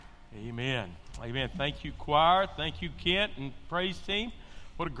Amen. Amen. Thank you, choir. Thank you, Kent and praise team.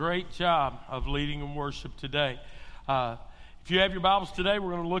 What a great job of leading in worship today. If you have your Bibles today,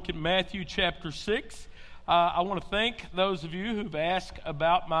 we're going to look at Matthew chapter 6. I want to thank those of you who've asked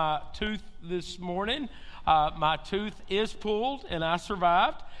about my tooth this morning. My tooth is pulled and I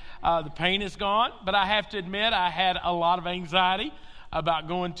survived. The pain is gone, but I have to admit I had a lot of anxiety about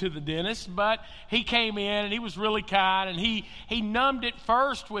going to the dentist, but he came in and he was really kind, and he numbed it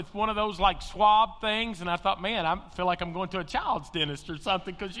first with one of those like swab things, and I thought, man, I feel like I'm going to a child's dentist or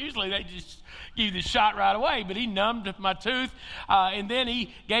something, because usually they just give you the shot right away, but he numbed my tooth, and then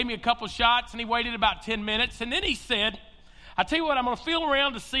he gave me a couple shots, and he waited about 10 minutes, and then he said, I tell you what, I'm going to feel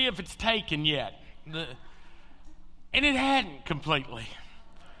around to see if it's taken yet. And it hadn't completely.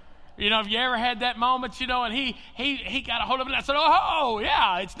 You know, have you ever had that moment, and he got a hold of it, and I said, oh,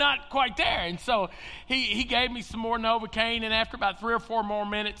 yeah, it's not quite there. And so he gave me some more Novocaine, and after about 3 or 4 more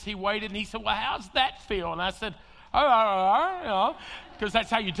minutes, he waited, and he said, well, how's that feel? And I said, because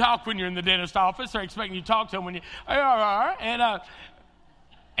that's how you talk when you're in the dentist office. They're expecting you to talk to them when you, and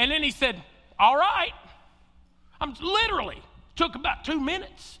then he said, all right. I'm literally took about 2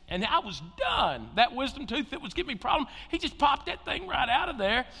 minutes, and I was done. That wisdom tooth that was giving me problem, he just popped that thing right out of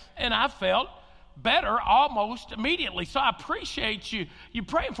there, and I felt better almost immediately. So I appreciate you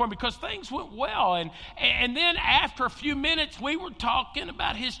praying for me, because things went well. And then after a few minutes, we were talking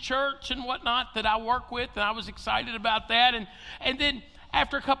about his church and whatnot that I work with, and I was excited about that. And then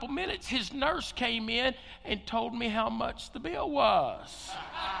after a couple minutes, his nurse came in and told me how much the bill was.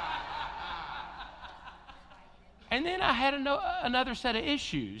 And then I had another set of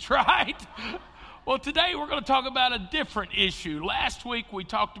issues, right? Well, today we're going to talk about a different issue. Last week we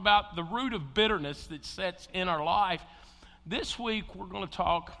talked about the root of bitterness that sets in our life. This week we're going to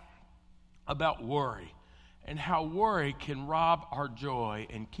talk about worry and how worry can rob our joy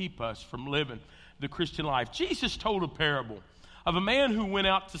and keep us from living the Christian life. Jesus told a parable of a man who went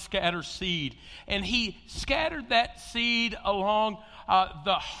out to scatter seed, and he scattered that seed along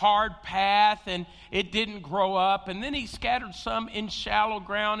the hard path, and it didn't grow up. And then he scattered some in shallow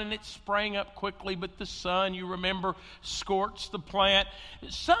ground, and it sprang up quickly, but the sun, you remember, scorched the plant.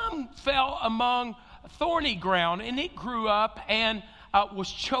 Some fell among thorny ground, and it grew up and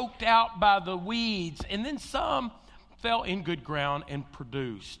was choked out by the weeds. And then some fell in good ground and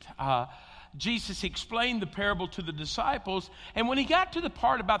produced. Jesus explained the parable to the disciples, and when he got to the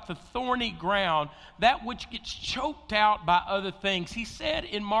part about the thorny ground, that which gets choked out by other things, he said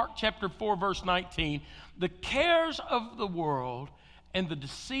in Mark chapter 4, verse 19, the cares of the world and the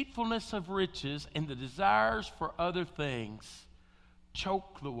deceitfulness of riches and the desires for other things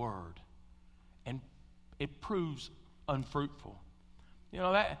choke the word, and it proves unfruitful.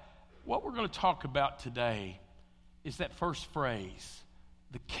 That what we're going to talk about today is that first phrase.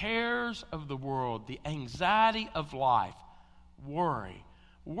 The cares of the world, the anxiety of life, worry.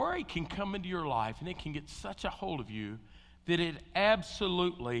 Worry can come into your life, and it can get such a hold of you that it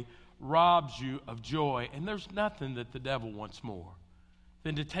absolutely robs you of joy. And there's nothing that the devil wants more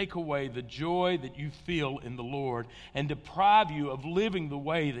than to take away the joy that you feel in the Lord and deprive you of living the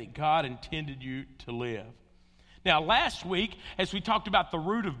way that God intended you to live. Now, last week, as we talked about the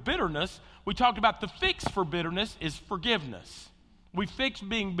root of bitterness, we talked about the fix for bitterness is forgiveness. We fix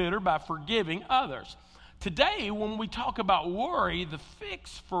being bitter by forgiving others. Today, when we talk about worry, the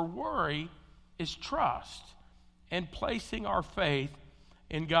fix for worry is trust and placing our faith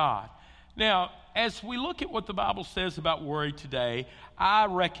in God. Now, as we look at what the Bible says about worry today, I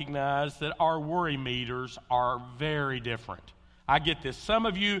recognize that our worry meters are very different. I get this. Some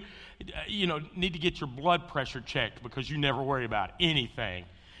of you, need to get your blood pressure checked because you never worry about anything.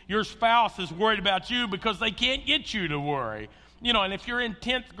 Your spouse is worried about you because they can't get you to worry. And if you're in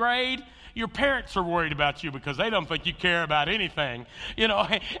 10th grade, your parents are worried about you because they don't think you care about anything.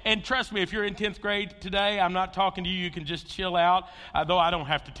 And trust me, if you're in 10th grade today, I'm not talking to you. You can just chill out, though I don't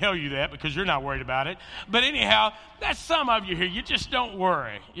have to tell you that because you're not worried about it. But anyhow, that's some of you here. You just don't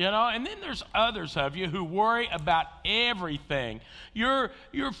worry, And then there's others of you who worry about everything. Your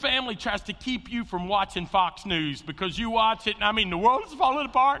family tries to keep you from watching Fox News because you watch it, and the world is falling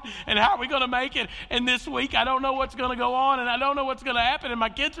apart, and how are we going to make it? And this week, I don't know what's going to go on, and I don't know what's going to happen, and my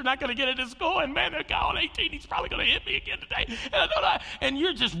kids are not going to get into school, and man, they're going 18, he's probably going to hit me again today. And I don't know, and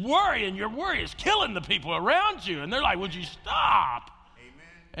you're just worrying. Your worry is killing the people around you, and they're like, would you stop? Amen.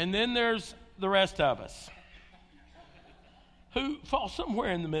 And then there's the rest of us who fall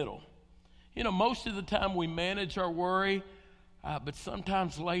somewhere in the middle. Most of the time we manage our worry, but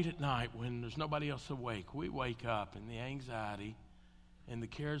sometimes late at night when there's nobody else awake, we wake up and the anxiety and the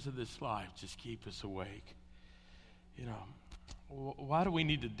cares of this life just keep us awake. why do we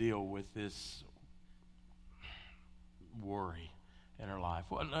need to deal with this worry in our life?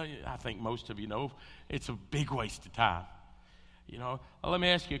 Well, I think most of you know it's a big waste of time. Let me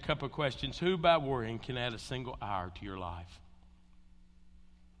ask you a couple of questions. Who by worrying can add a single hour to your life?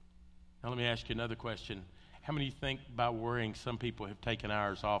 Now let me ask you another question. How many think by worrying some people have taken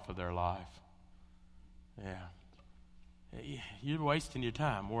hours off of their life? Yeah. You're wasting your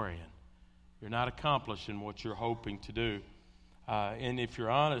time worrying. You're not accomplishing what you're hoping to do. And if you're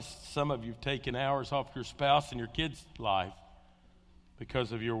honest, some of you have taken hours off your spouse and your kids' life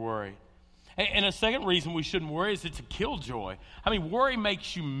because of your worry. And a second reason we shouldn't worry is it's a killjoy. I mean, worry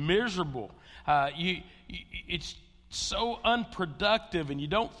makes you miserable. It's so unproductive, and you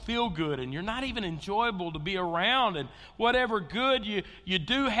don't feel good, and you're not even enjoyable to be around. And whatever good you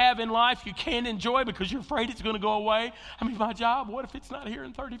do have in life, you can't enjoy because you're afraid it's going to go away. I mean, my job, what if it's not here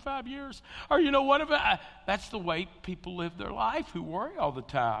in 35 years? Or, what if that's the way people live their life who worry all the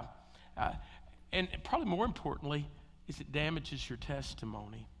time. And probably more importantly is it damages your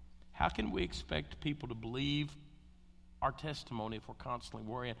testimony. How can we expect people to believe our testimony if we're constantly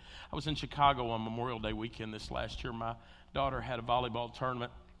worrying? I was in Chicago on Memorial Day weekend this last year. My daughter had a volleyball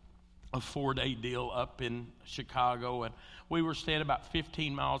tournament, a 4-day deal up in Chicago, and we were staying about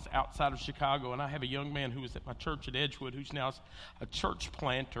 15 miles outside of Chicago, and I have a young man who was at my church at Edgewood who's now a church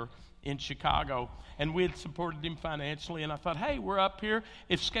planter in Chicago, and we had supported him financially, and I thought, hey, we're up here.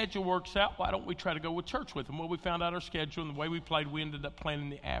 If schedule works out, why don't we try to go with church with him? Well, we found out our schedule, and the way we played, we ended up playing in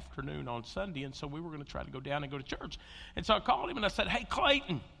the afternoon on Sunday, and so we were going to try to go down and go to church. And so I called him, and I said, hey,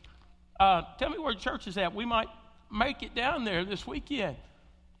 Clayton, tell me where church is at. We might make it down there this weekend.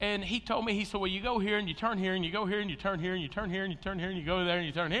 And he told me, he said, well, you go here, and you turn here, and you go here, and you turn here, and you turn here, and you turn here, and you go there, and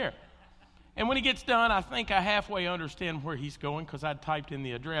you turn here. And when he gets done, I think I halfway understand where he's going because I typed in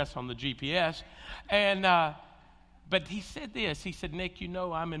the address on the GPS. And but he said this. He said, Nick,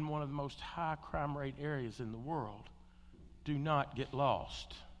 I'm in one of the most high crime rate areas in the world. Do not get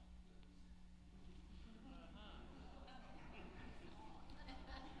lost.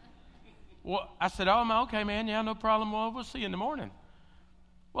 Well, I said, okay, man. Yeah, no problem. Well, we'll see you in the morning.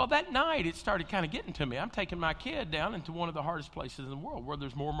 Well, that night, it started kind of getting to me. I'm taking my kid down into one of the hardest places in the world where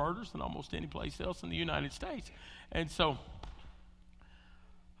there's more murders than almost any place else in the United States. And so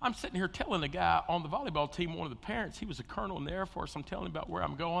I'm sitting here telling the guy on the volleyball team, one of the parents, he was a colonel in the Air Force. I'm telling him about where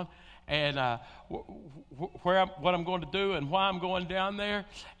I'm going and what I'm going to do and why I'm going down there.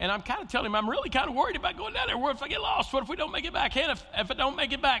 And I'm kind of telling him I'm really kind of worried about going down there. What if I get lost? What if we don't make it back? And if I don't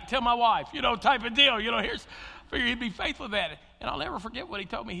make it back, tell my wife, type of deal. Figure he'd be faithful to that. And I'll never forget what he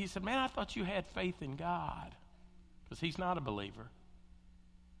told me. He said, man, I thought you had faith in God because he's not a believer.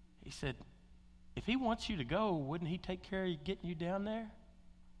 He said, if he wants you to go, wouldn't he take care of getting you down there?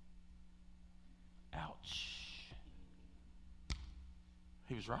 Ouch.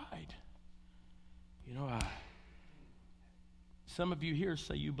 He was right. Some of you here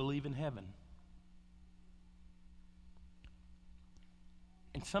say you believe in heaven.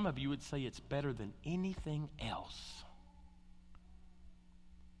 And some of you would say it's better than anything else.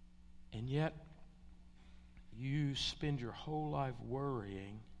 And yet, you spend your whole life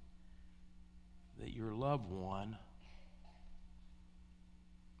worrying that your loved one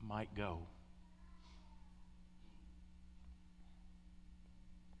might go.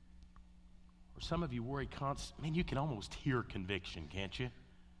 Or some of you worry constantly. Man, you can almost hear conviction, can't you?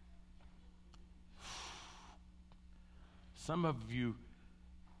 Some of you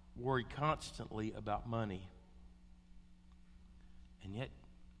worry constantly about money. And yet,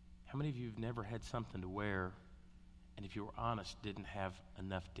 how many of you have never had something to wear and if you were honest, didn't have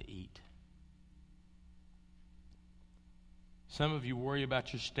enough to eat? Some of you worry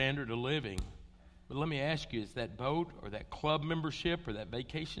about your standard of living. But let me ask you, is that boat or that club membership or that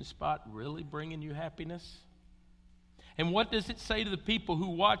vacation spot really bringing you happiness? And what does it say to the people who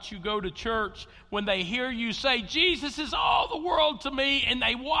watch you go to church when they hear you say, Jesus is all the world to me, and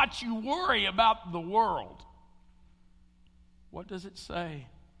they watch you worry about the world? What does it say?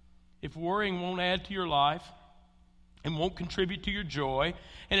 If worrying won't add to your life and won't contribute to your joy,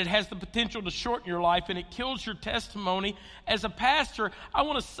 and it has the potential to shorten your life, and it kills your testimony as a pastor, I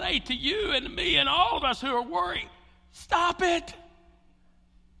want to say to you and to me and all of us who are worrying, stop it.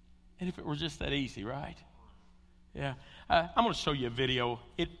 And if it were just that easy, right? Yeah. I'm going to show you a video.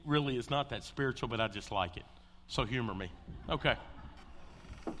 It really is not that spiritual, but I just like it. So humor me. Okay.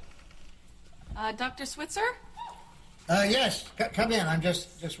 Dr. Switzer? Yes. Come in. I'm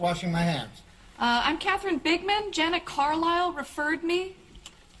just washing my hands. I'm Catherine Bigman. Janet Carlisle referred me.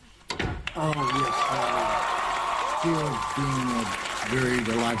 Oh, yes. Still being buried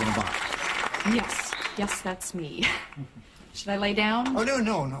alive in a box. Yes, that's me. Should I lay down? Oh,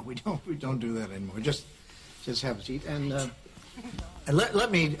 no, we don't do that anymore. Just have a seat. And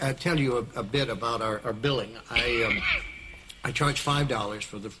let me tell you a bit about our billing. I charge $5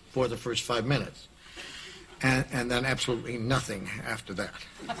 for the first 5 minutes, and then absolutely nothing after that.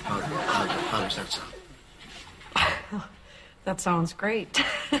 How does that sound? That sounds great.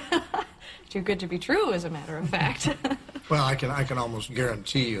 Too good to be true, as a matter of fact. Well, I can almost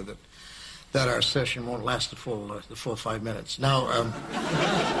guarantee you that our session won't last the full 5 minutes. Now,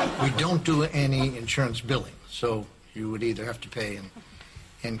 we don't do any insurance billing, so you would either have to pay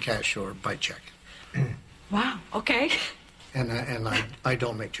in cash or by check. Wow, okay. And I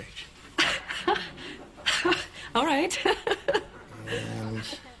don't make change. All right. And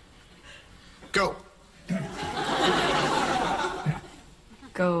go.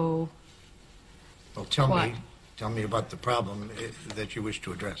 Go. Well, tell What? me about the problem that you wish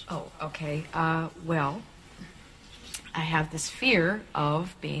to address. Oh, okay. Well, I have this fear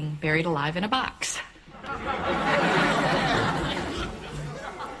of being buried alive in a box.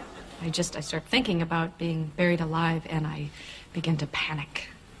 I start thinking about being buried alive and I begin to panic.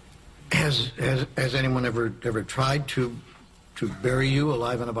 Has anyone ever tried to bury you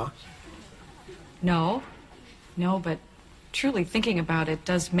alive in a box? No, but truly thinking about it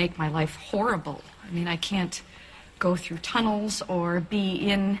does make my life horrible. I mean, I can't go through tunnels or be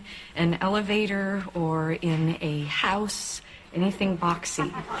in an elevator or in a house, anything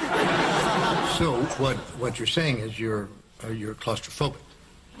boxy. So what you're saying is you're claustrophobic.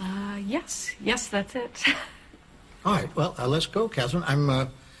 Yes, that's it. All right, well, let's go, Catherine.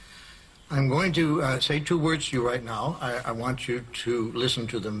 I'm going to say 2 words to you right now. I want you to listen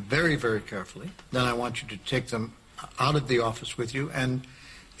to them very, very carefully. Then I want you to take them out of the office with you and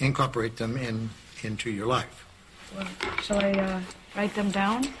incorporate them into your life. Well, shall I write them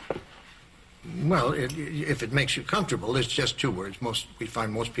down? Well, if it makes you comfortable, it's just 2 words. We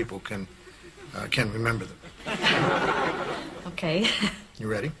find most people can remember them. Okay. You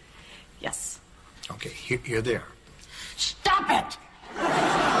ready? Yes. Okay, here they are. Stop it!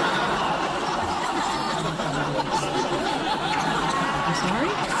 I'm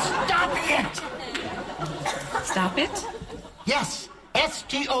sorry? Stop it! Stop it? Yes,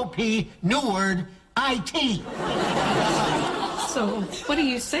 S-T-O-P, new word, I-T. So, what are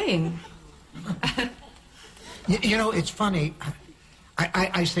you saying? You know, it's funny.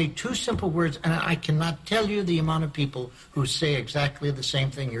 I say 2 simple words, and I cannot tell you the amount of people who say exactly the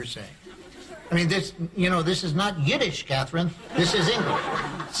same thing you're saying. I mean, this is not Yiddish, Catherine. This is English.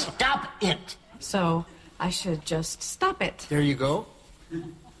 Stop it. So, I should just stop it. There you go.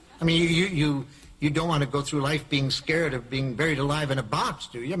 I mean, you don't want to go through life being scared of being buried alive in a box,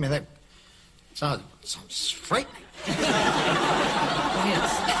 do you? I mean, that sounds frightening.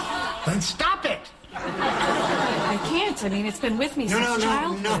 Yes. Then stop it. I can't. I mean, it's been with me since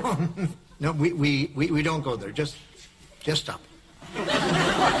childhood. No, we don't go there. Just stop.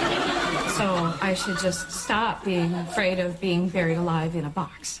 So, I should just stop being afraid of being buried alive in a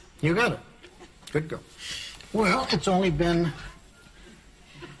box. You got it. Good girl. Well, it's only been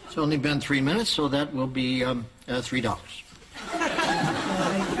 3 minutes, so that will be $3.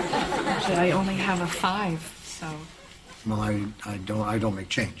 I only have a 5, so... Well, I don't make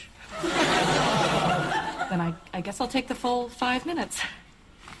change. Then I guess I'll take the full 5 minutes.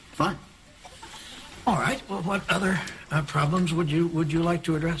 Fine. All right. Well, what other problems would you like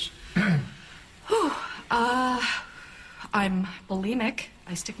to address? I'm bulimic.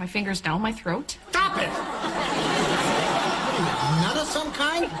 I stick my fingers down my throat. Stop it! Nut of some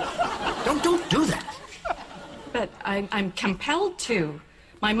kind? Don't do that. But I'm compelled to.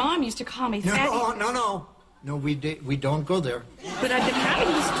 My mom used to call me fatty. No, we don't go there. But I've been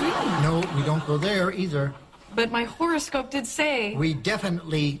having this dream. No, we don't go there either. But my horoscope did say... We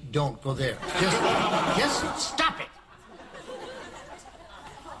definitely don't go there. Just stop it.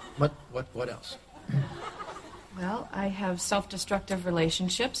 What else? Well, I have self-destructive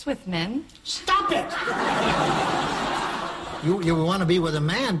relationships with men. Stop it! You want to be with a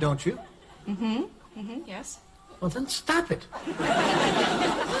man, don't you? Yes. Well, then stop it.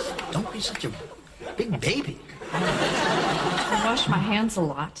 Don't be such a big baby. I wash my hands a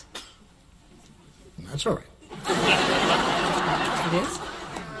lot. That's all right. It is?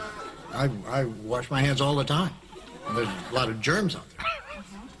 I wash my hands all the time. There's a lot of germs out there.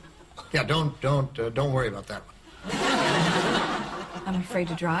 Yeah, don't worry about that one. I'm afraid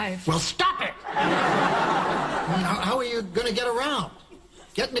to drive. Well, stop it! How are you going to get around?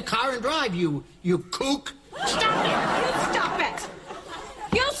 Get in the car and drive, you kook. Stop it! Stop it!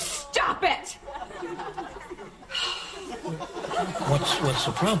 You stop it! What's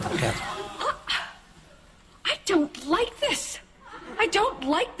the problem, Catherine? I don't like this. I don't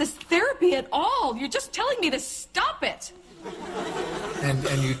like this therapy at all. You're just telling me to stop it.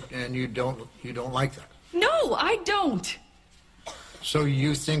 And you don't like that. No, I don't. So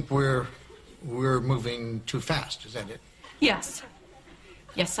you think we're moving too fast? Is that it? Yes.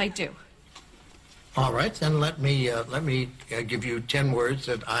 Yes, I do. All right, then let me give you 10 words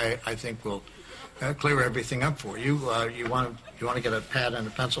that I think will clear everything up for you. You want to get a pad and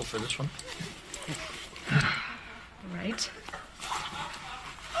a pencil for this one? All right.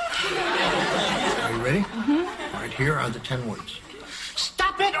 Are you ready? Mm-hmm. All right, here are the 10 words.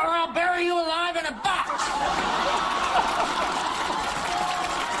 Stop it or I'll bury you alive in a box.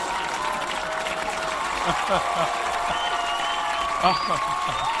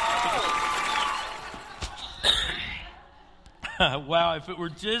 Wow, if it were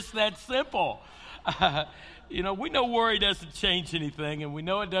just that simple. We know worry doesn't change anything, and we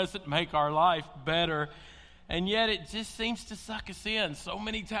know it doesn't make our life better, and yet it just seems to suck us in so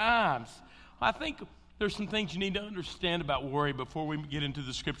many times. I think there's some things you need to understand about worry before we get into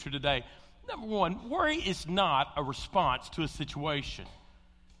the scripture today. Number one, worry is not a response to a situation.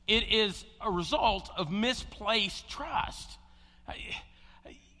 It is a result of misplaced trust.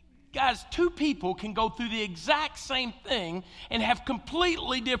 Guys, two people can go through the exact same thing and have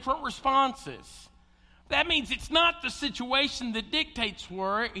completely different responses. That means it's not the situation that dictates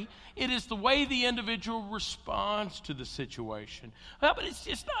worry. It is the way the individual responds to the situation. Well, but it's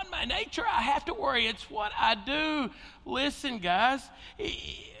just not my nature. I have to worry. It's what I do. Listen, guys,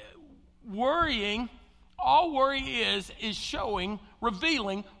 worrying, all worry is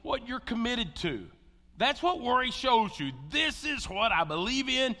revealing what you're committed to. That's what worry shows you. This is what I believe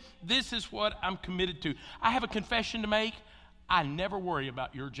in. This is what I'm committed to. I have a confession to make. I never worry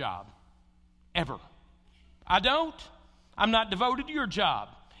about your job. Ever. I don't. I'm not devoted to your job.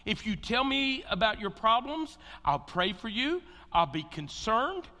 If you tell me about your problems, I'll pray for you. I'll be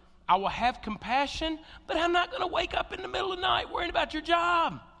concerned. I will have compassion. But I'm not going to wake up in the middle of the night worrying about your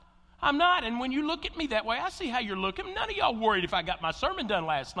job. I'm not. And when you look at me that way, I see how you're looking. None of y'all worried if I got my sermon done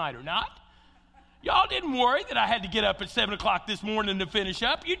last night or not. Y'all didn't worry that I had to get up at 7 o'clock this morning to finish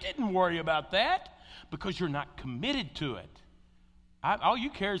up. You didn't worry about that because you're not committed to it. All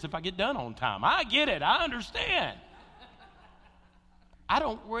you care is if I get done on time. I get it. I understand. I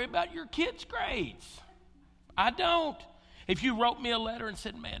don't worry about your kids' grades. I don't. If you wrote me a letter and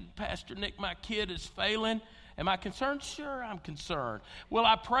said, man, Pastor Nick, my kid is failing, am I concerned? Sure, I'm concerned. Will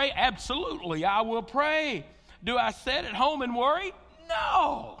I pray? Absolutely, I will pray. Do I sit at home and worry?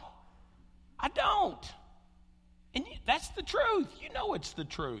 No. I don't. And that's the truth. You know it's the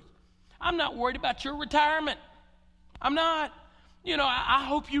truth. I'm not worried about your retirement. I'm not. I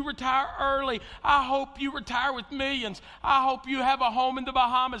hope you retire early. I hope you retire with millions. I hope you have a home in the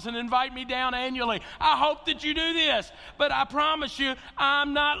Bahamas and invite me down annually. I hope that you do this. But I promise you,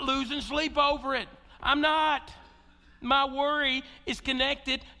 I'm not losing sleep over it. I'm not. My worry is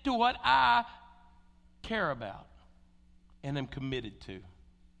connected to what I care about and am committed to.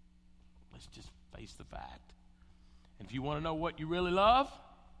 Let's just face the fact. And if you want to know what you really love,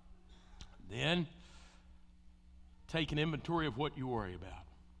 then take an inventory of what you worry about,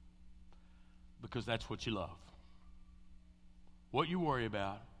 because that's what you love. What you worry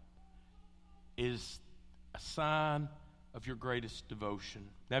about is a sign of your greatest devotion.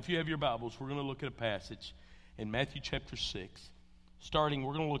 Now, if you have your Bibles, we're going to look at a passage in Matthew chapter 6. We're going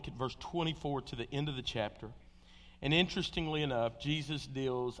to look at verse 24 to the end of the chapter. And interestingly enough, Jesus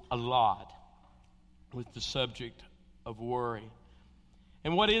deals a lot with the subject of worry.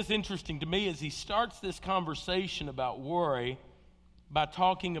 And what is interesting to me is he starts this conversation about worry by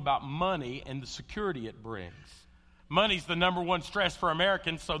talking about money and the security it brings. Money's the number one stress for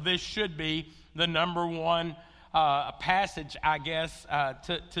Americans, so this should be the number one passage, I guess,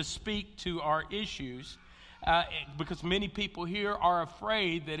 to speak to our issues. Because many people here are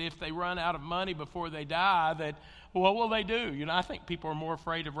afraid that if they run out of money before they die, that what will they do? I think people are more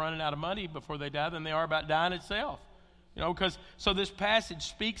afraid of running out of money before they die than they are about dying itself. So this passage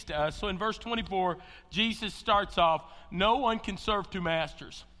speaks to us. So in verse 24, Jesus starts off, no one can serve two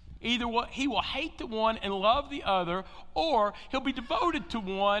masters. Either he will hate the one and love the other, or he'll be devoted to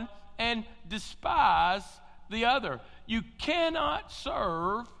one and despise the other. You cannot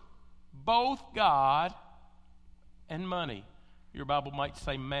serve both God and money. Your Bible might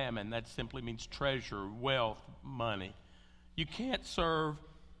say mammon. That simply means treasure, wealth, money. You can't serve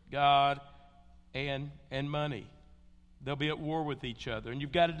God and money. They'll be at war with each other, and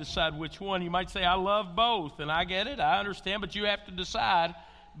you've got to decide which one. You might say, I love both, and I get it, I understand, but you have to decide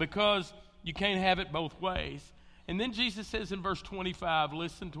because you can't have it both ways. And then Jesus says in verse 25,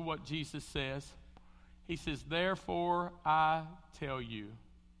 listen to what Jesus says. He says, therefore I tell you.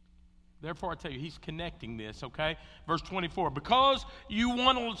 Therefore I tell you. He's connecting this, okay? Verse 24. Because you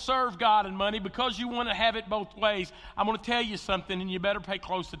want to serve God and money, because you want to have it both ways, I'm going to tell you something, and you better pay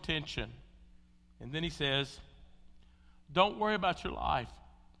close attention. And then he says, don't worry about your life,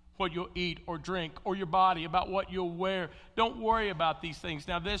 what you'll eat or drink, or your body, about what you'll wear. Don't worry about these things.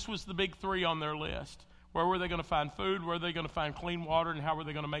 Now, this was the big three on their list. Where were they going to find food? Where were they going to find clean water? And how were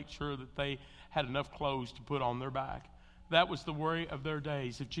they going to make sure that they had enough clothes to put on their back? That was the worry of their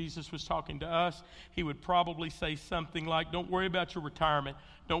days. If Jesus was talking to us, he would probably say something like, don't worry about your retirement.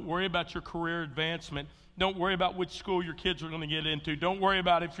 Don't worry about your career advancement. Don't worry about which school your kids are going to get into. Don't worry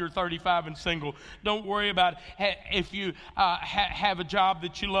about if you're 35 and single. Don't worry about if you have a job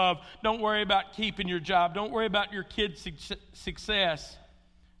that you love. Don't worry about keeping your job. Don't worry about your kids' success.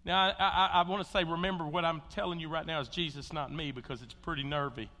 Now, I want to say, remember, what I'm telling you right now is Jesus, not me, because it's pretty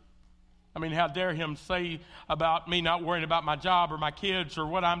nervy. I mean, how dare him say about me not worrying about my job or my kids or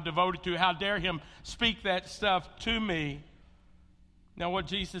what I'm devoted to? How dare him speak that stuff to me? Now, what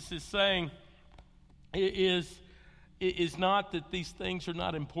Jesus is saying is not that these things are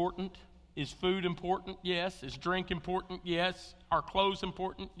not important. Is food important? Yes. Is drink important? Yes. Are clothes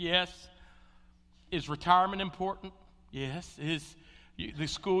important? Yes. Is retirement important? Yes. Is the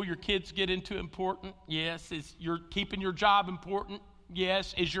school your kids get into important? Yes. Is your keeping your job important?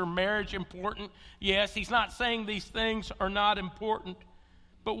 Yes. Is your marriage important? Yes. He's not saying these things are not important,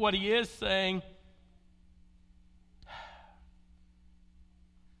 but what he is saying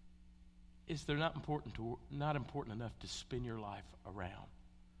is they're not important enough to spin your life around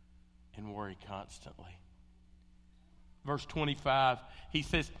and worry constantly. Verse 25, he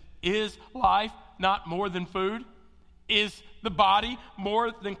says, is life not more than food? Is the body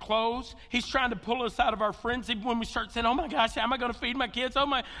more than clothes? He's trying to pull us out of our frenzy when we start saying, oh my gosh, how am I going to feed my kids? Oh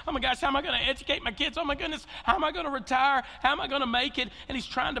my gosh, how am I going to educate my kids? Oh my goodness, how am I going to retire? How am I going to make it? And he's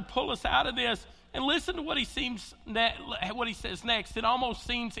trying to pull us out of this. And listen to what he says next. It almost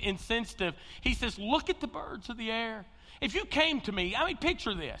seems insensitive. He says, look at the birds of the air. If you came to me,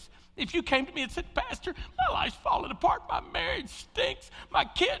 picture this. If you came to me and said, Pastor, my life's falling apart, my marriage stinks, my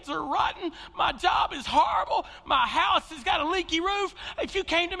kids are rotten, my job is horrible, my house has got a leaky roof. If you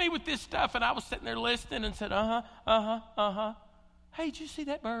came to me with this stuff and I was sitting there listening and said, hey, did you see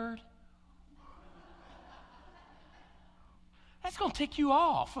that bird? That's going to tick you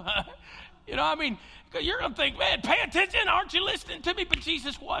off. You're going to think, man, pay attention. Aren't you listening to me? But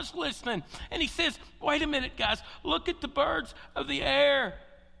Jesus was listening. And he says, wait a minute, guys. Look at the birds of the air.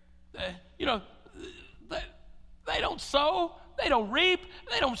 They don't sow. They don't reap.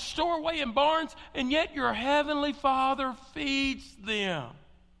 They don't store away in barns. And yet your heavenly Father feeds them.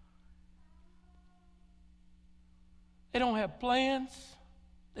 They don't have plans.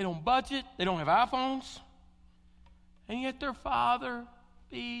 They don't budget. They don't have iPhones. And yet their Father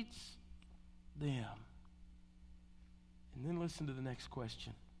feeds them. And then listen to the next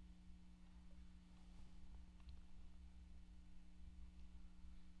question.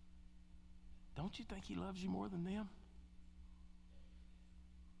 Don't you think he loves you more than them?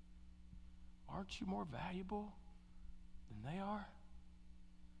 Aren't you more valuable than they are?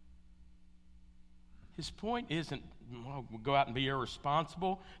 His point isn't, go out and be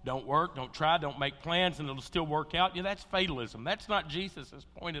irresponsible, don't work, don't try, don't make plans, and it'll still work out. That's fatalism. That's not Jesus'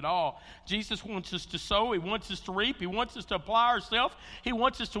 point at all. Jesus wants us to sow. He wants us to reap. He wants us to apply ourselves. He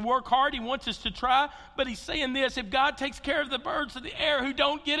wants us to work hard. He wants us to try. But he's saying this, if God takes care of the birds of the air who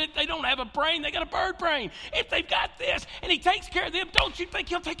don't get it, they don't have a brain, they got a bird brain. If they've got this and he takes care of them, don't you think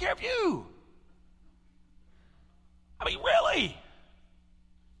he'll take care of you? Really?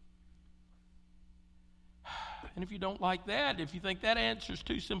 And if you don't like that, if you think that answer is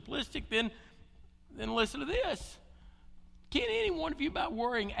too simplistic, then listen to this. Can any one of you about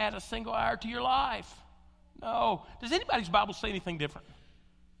worrying add a single hour to your life? No. Does anybody's Bible say anything different?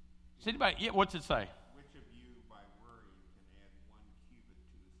 Does anybody? Yeah, what's it say? Which of you by worrying can add 1 cubit to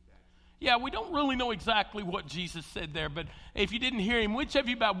his stature? Yeah, we don't really know exactly what Jesus said there, but if you didn't hear him, which of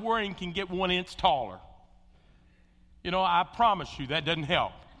you by worrying can get 1 inch taller? I promise you that doesn't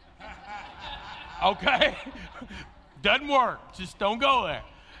help. Okay? Doesn't work. Just don't go there.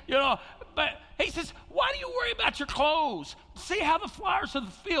 But he says, why do you worry about your clothes? See how the flowers of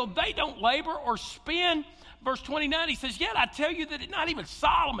the field, they don't labor or spin. Verse 29, he says, yet I tell you that not even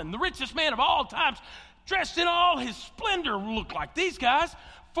Solomon, the richest man of all times, dressed in all his splendor, looked like these guys.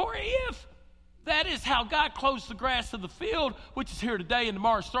 For if that is how God clothes the grass of the field, which is here today and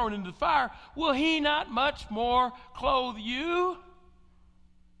tomorrow is thrown into the fire, will he not much more clothe you?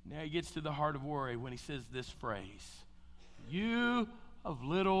 Now he gets to the heart of worry when he says this phrase, you of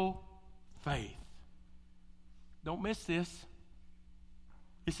little faith. Don't miss this.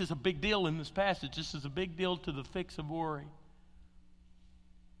 This is a big deal in this passage. This is a big deal to the fix of worry.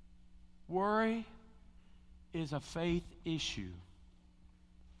 Worry is a faith issue.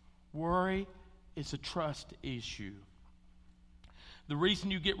 Worry is a trust issue. The reason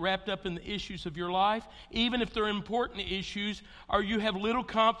you get wrapped up in the issues of your life, even if they're important issues, are you have little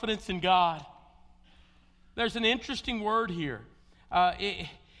confidence in God. There's an interesting word here.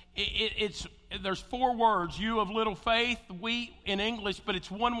 There's 4 words, you of little faith, we in English, but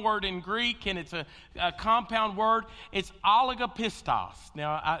it's one word in Greek, and it's a compound word. It's oligopistos.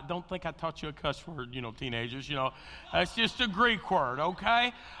 Now, I don't think I taught you a cuss word, teenagers, That's just a Greek word,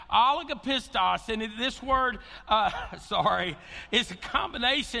 okay? Oligopistos, and this word, is a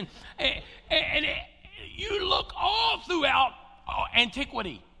combination. And you look all throughout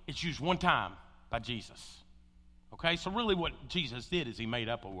antiquity, it's used one time by Jesus. Okay, so really what Jesus did is he made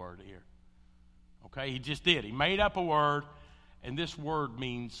up a word here. Okay, he just did. He made up a word, and this word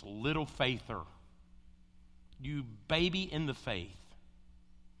means little faither. You baby in the faith.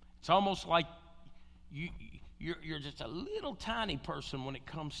 It's almost like you're just a little tiny person when it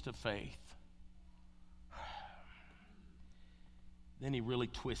comes to faith. Then he really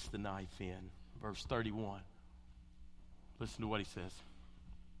twists the knife in. Verse 31. Listen to what he says.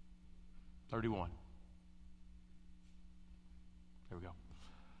 31. There we go.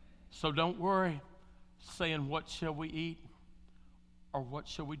 So don't worry, saying, what shall we eat? Or what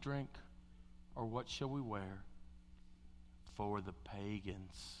shall we drink? Or what shall we wear? For the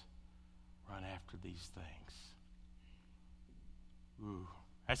pagans run after these things. Ooh,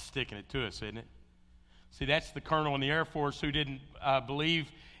 that's sticking it to us, isn't it? See, that's the colonel in the Air Force who didn't believe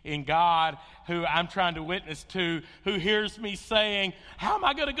in God, who I'm trying to witness to, who hears me saying, how am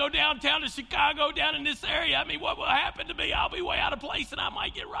I going to go downtown to Chicago, down in this area? I mean, what will happen to me? I'll be way out of place, and I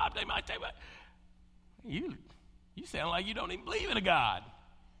might get robbed. They might take me. You sound like you don't even believe in a God.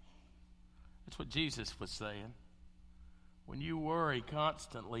 That's what Jesus was saying. When you worry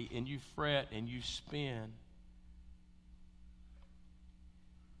constantly, and you fret, and you spin,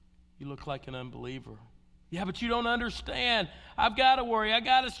 you look like an unbeliever. Yeah, but you don't understand. I've got to worry. I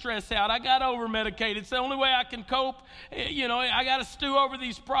got to stress out. I got to over-medicate. It's the only way I can cope. I got to stew over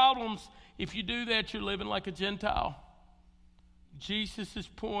these problems. If you do that, you're living like a Gentile. Jesus'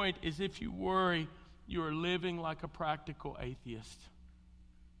 point is if you worry, you are living like a practical atheist.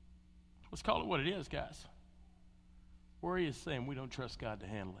 Let's call it what it is, guys. Worry is saying we don't trust God to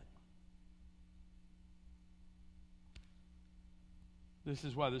handle it. This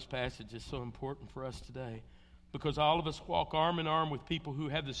is why this passage is so important for us today, because all of us walk arm in arm with people who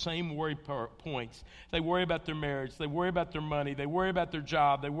have the same worry points. They worry about their marriage. They worry about their money. They worry about their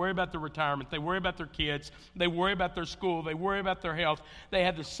job. They worry about their retirement. They worry about their kids. They worry about their school. They worry about their health. They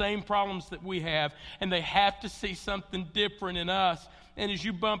have the same problems that we have, and they have to see something different in us. And as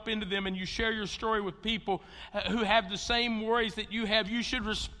you bump into them and you share your story with people who have the same worries that you have, you should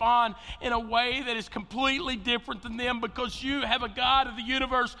respond in a way that is completely different than them, because you have a God of the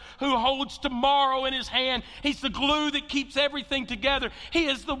universe who holds tomorrow in his hand. He's the glue that keeps everything together. He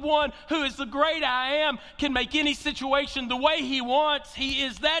is the one who is the great I am, can make any situation the way he wants. He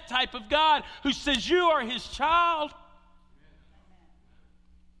is that type of God who says you are his child.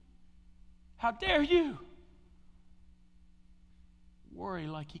 How dare you worry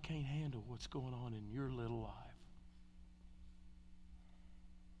like you can't handle what's going on in your little life.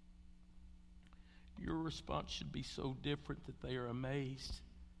 Your response should be so different that they are amazed.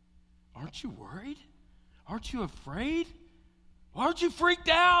 Aren't you worried? Aren't you afraid? Aren't you freaked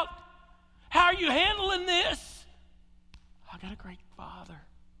out? How are you handling this? I got a great Father.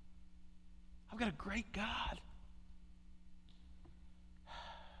 I've got a great God.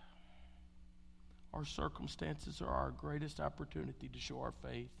 Our circumstances are our greatest opportunity to show our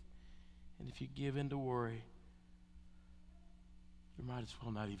faith. And if you give in to worry, there might as well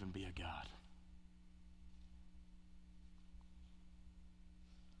not even be a God.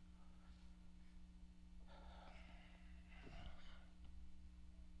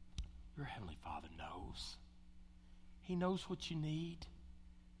 Your Heavenly Father knows. He knows what you need.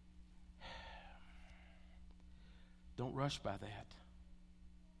 Don't rush by that.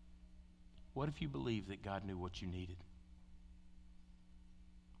 What if you believed that God knew what you needed?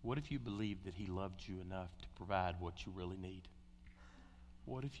 What if you believed that he loved you enough to provide what you really need?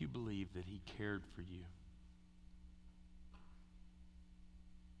 What if you believed that he cared for you?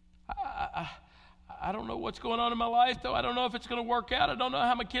 I don't know what's going on in my life, though. I don't know if it's going to work out. I don't know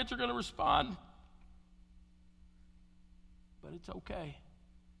how my kids are going to respond. But it's okay.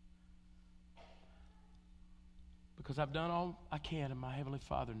 Because I've done all I can, and my Heavenly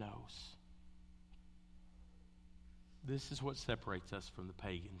Father knows. This is what separates us from the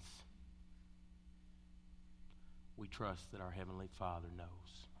pagans. We trust that our Heavenly Father knows.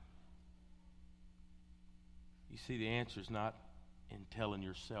 You see, the answer is not in telling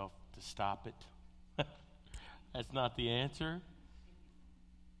yourself to stop it. That's not the answer.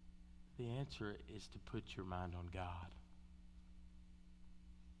 The answer is to put your mind on God.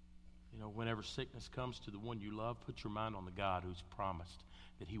 You know, whenever sickness comes to the one you love, put your mind on the God who's promised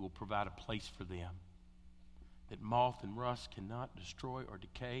that He will provide a place for them, that moth and rust cannot destroy or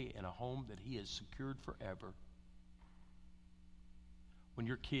decay, in a home that He has secured forever. When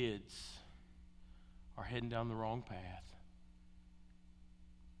your kids are heading down the wrong path,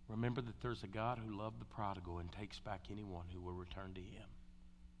 remember that there's a God who loved the prodigal and takes back anyone who will return to Him.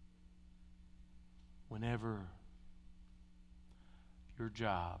 Whenever your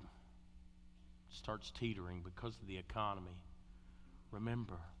job starts teetering because of the economy,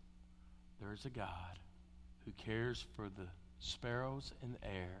 remember there is a God who cares for the sparrows in the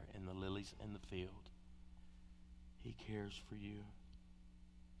air and the lilies in the field. He cares for you.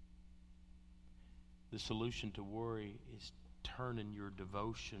 The solution to worry is turning your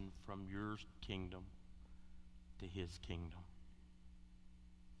devotion from your kingdom to His kingdom.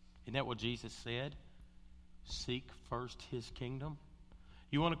 Isn't that what Jesus said? Seek first His kingdom.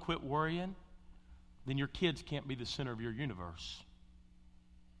 You want to quit worrying? Then your kids can't be the center of your universe.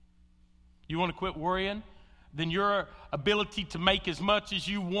 You want to quit worrying? Then your ability to make as much as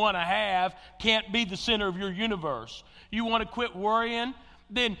you want to have can't be the center of your universe. You want to quit worrying?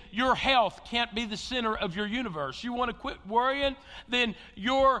 Then your health can't be the center of your universe. You want to quit worrying? Then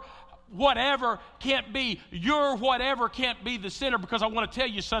your whatever can't be the center, because I want to tell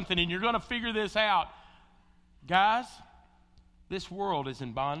you something, and you're going to figure this out. Guys, this world is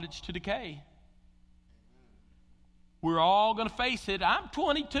in bondage to decay. We're all going to face it. I'm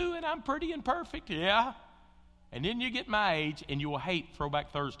 22 and I'm pretty imperfect, yeah. And then you get my age and you will hate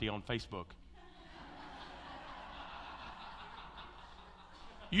Throwback Thursday on Facebook.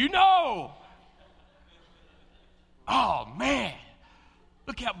 You know. Oh, man.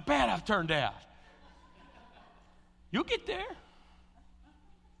 Look how bad I've turned out. You'll get there.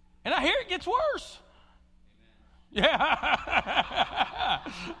 And I hear it gets worse. Yeah.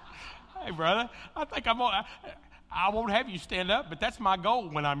 Hey, brother, I think I won't have you stand up, but that's my goal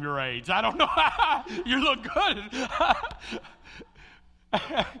when I'm your age. I don't know. You look good.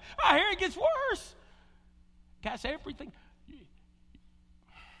 I hear it gets worse. Guys, everything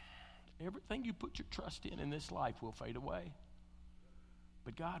you put your trust in this life will fade away.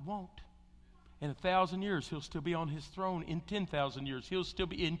 But God won't. In 1,000 years, He'll still be on His throne. In 10,000 years, He'll still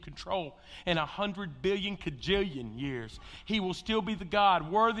be in control. In 100 billion kajillion years, He will still be the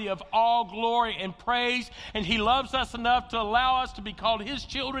God worthy of all glory and praise. And He loves us enough to allow us to be called His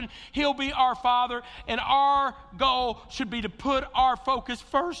children. He'll be our Father. And our goal should be to put our focus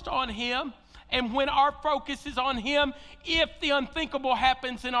first on Him. And when our focus is on Him, if the unthinkable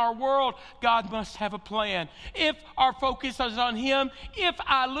happens in our world, God must have a plan. If our focus is on Him, if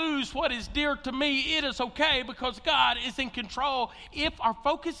I lose what is dear to me, it is okay because God is in control. If our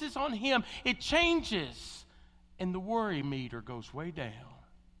focus is on Him, it changes and the worry meter goes way down.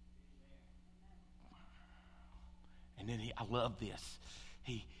 And then I love this.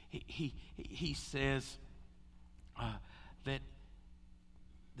 He says that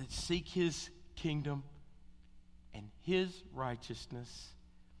seek His kingdom and His righteousness,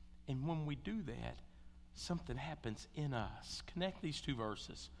 and when we do that, something happens in us. Connect these two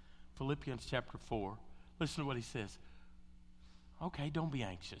verses. Philippians chapter 4. Listen to what he says. Okay, don't be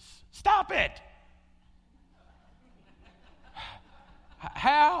anxious. Stop it!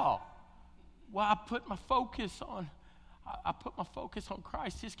 How? Well, I put my focus on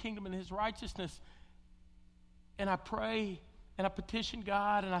Christ, His kingdom and His righteousness, and I pray and I petition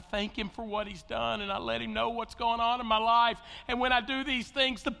God, and I thank Him for what He's done, and I let Him know what's going on in my life. And when I do these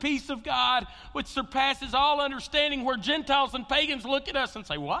things, the peace of God, which surpasses all understanding, where Gentiles and pagans look at us and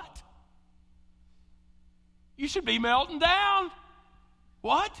say, what? You should be melting down.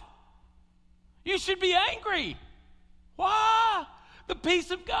 What? You should be angry. Why? The peace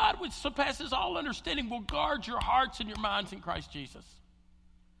of God, which surpasses all understanding, will guard your hearts and your minds in Christ Jesus.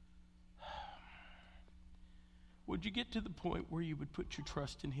 Would you get to the point where you would put your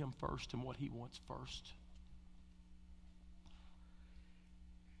trust in Him first and what He wants first?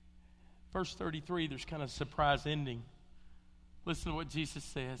 Verse 33, there's kind of a surprise ending. Listen to what Jesus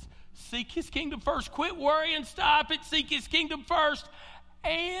says. Seek His kingdom first. Quit worrying. Stop it. Seek His kingdom first.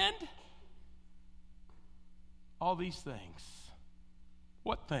 And all these things.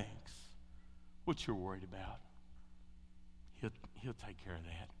 What things? What you're worried about. He'll take care of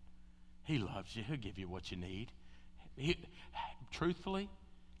that. He loves you. He'll give you what you need. Truthfully,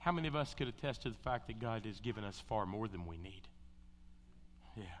 how many of us could attest to the fact that God has given us far more than we need?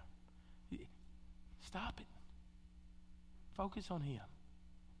 Yeah. Stop it. Focus on Him.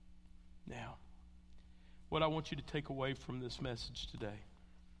 Now, what I want you to take away from this message today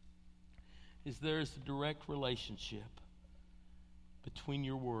is there is a direct relationship between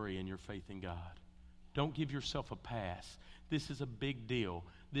your worry and your faith in God. Don't give yourself a pass. This is a big deal.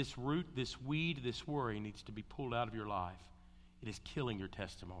 This root, this weed, this worry needs to be pulled out of your life. It is killing your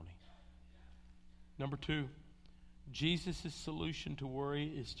testimony. Number 2, Jesus' solution to worry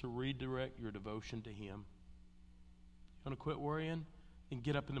is to redirect your devotion to Him. You want to quit worrying? And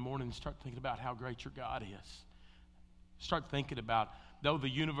get up in the morning and start thinking about how great your God is. Start thinking about, though the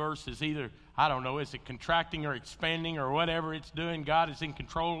universe is either, I don't know, is it contracting or expanding or whatever it's doing, God is in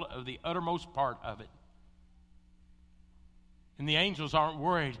control of the uttermost part of it. And the angels aren't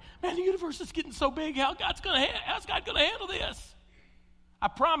worried. Man, the universe is getting so big. How's God going to handle this? I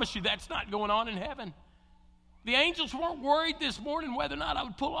promise you that's not going on in heaven. The angels weren't worried this morning whether or not I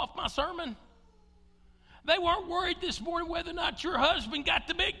would pull off my sermon. They weren't worried this morning whether or not your husband got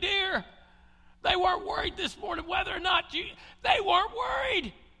the big deer. They weren't worried this morning whether or not they weren't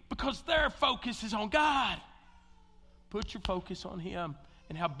worried because their focus is on God. Put your focus on Him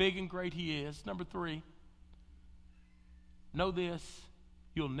and how big and great He is. Number 3, know this,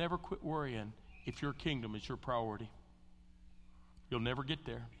 you'll never quit worrying if your kingdom is your priority. You'll never get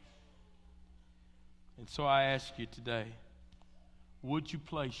there. And so I ask you today, would you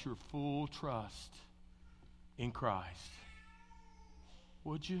place your full trust in Christ?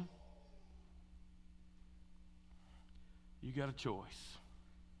 Would you? You got a choice.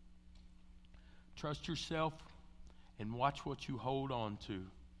 Trust yourself and watch what you hold on to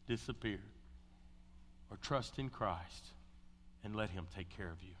disappear. Or trust in Christ and let Him take care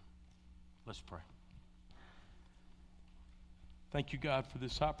of you. Let's pray. Thank you, God, for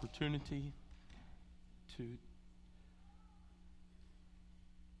this opportunity to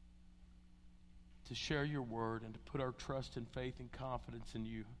share your word and to put our trust and faith and confidence in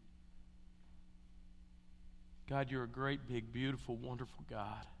you. God, you're a great, big, beautiful, wonderful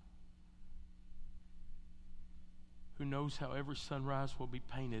God who knows how every sunrise will be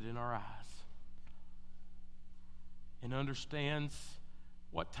painted in our eyes and understands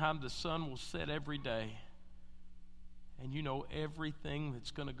what time the sun will set every day. And you know everything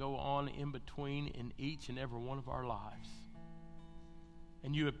that's going to go on in between in each and every one of our lives.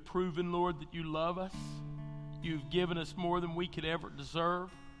 And you have proven, Lord, that you love us. You've given us more than we could ever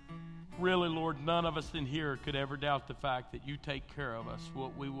deserve. Really, Lord, none of us in here could ever doubt the fact that you take care of us,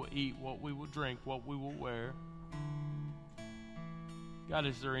 what we will eat, what we will drink, what we will wear. God,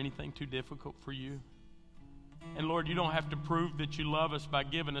 is there anything too difficult for you? And Lord, you don't have to prove that you love us by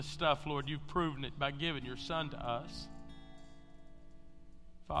giving us stuff. Lord, you've proven it by giving your Son to us.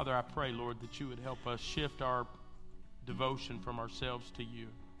 Father, I pray, Lord, that you would help us shift our devotion from ourselves to you.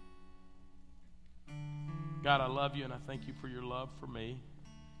 God, I love you and I thank you for your love for me.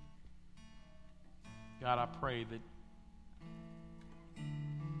 God, I pray that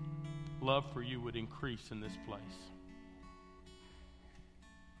love for you would increase in this place.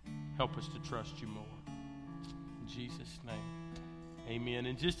 Help us to trust you more. In Jesus' name, amen.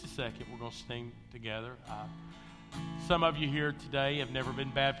 In just a second, we're going to sing together. Some of you here today have never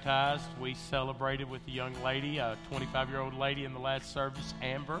been baptized. We celebrated with a young lady, a 25-year-old lady in the last service,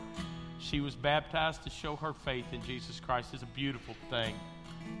 Amber. She was baptized to show her faith in Jesus Christ. It's a beautiful thing.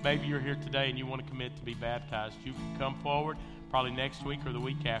 Maybe you're here today and you want to commit to be baptized. You can come forward. Probably next week or the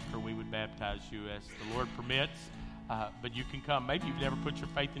week after we would baptize you as the Lord permits. But you can come. Maybe you've never put your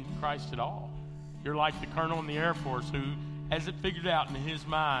faith in Christ at all. You're like the colonel in the Air Force who has it figured out in his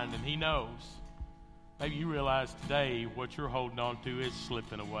mind and he knows. Maybe you realize today what you're holding on to is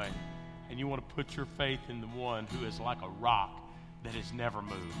slipping away. And you want to put your faith in the one who is like a rock that has never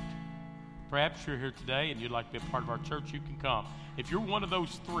moved. Perhaps you're here today and you'd like to be a part of our church, you can come. If you're one of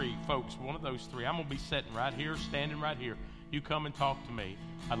those three, folks, one of those three, I'm going to be sitting right here, standing right here. You come and talk to me.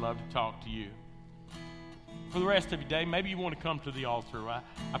 I'd love to talk to you. For the rest of your day, maybe you want to come to the altar.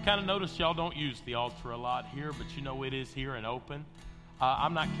 I've kind of noticed y'all don't use the altar a lot here, but you know it is here and open.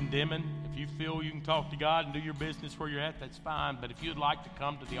 I'm not condemning. If you feel you can talk to God and do your business where you're at, that's fine. But if you'd like to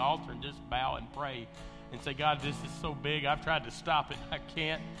come to the altar and just bow and pray and say, God, this is so big, I've tried to stop it, I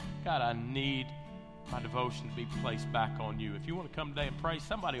can't. God, I need my devotion to be placed back on you. If you want to come today and pray,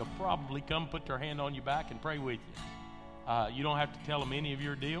 somebody will probably come put their hand on your back and pray with you. You don't have to tell them any of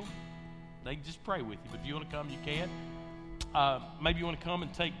your deal. They can just pray with you. But if you want to come, you can. Maybe you want to come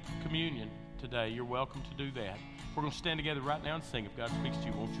and take communion today. You're welcome to do that. We're going to stand together right now and sing. If God speaks to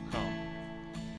you, won't you come?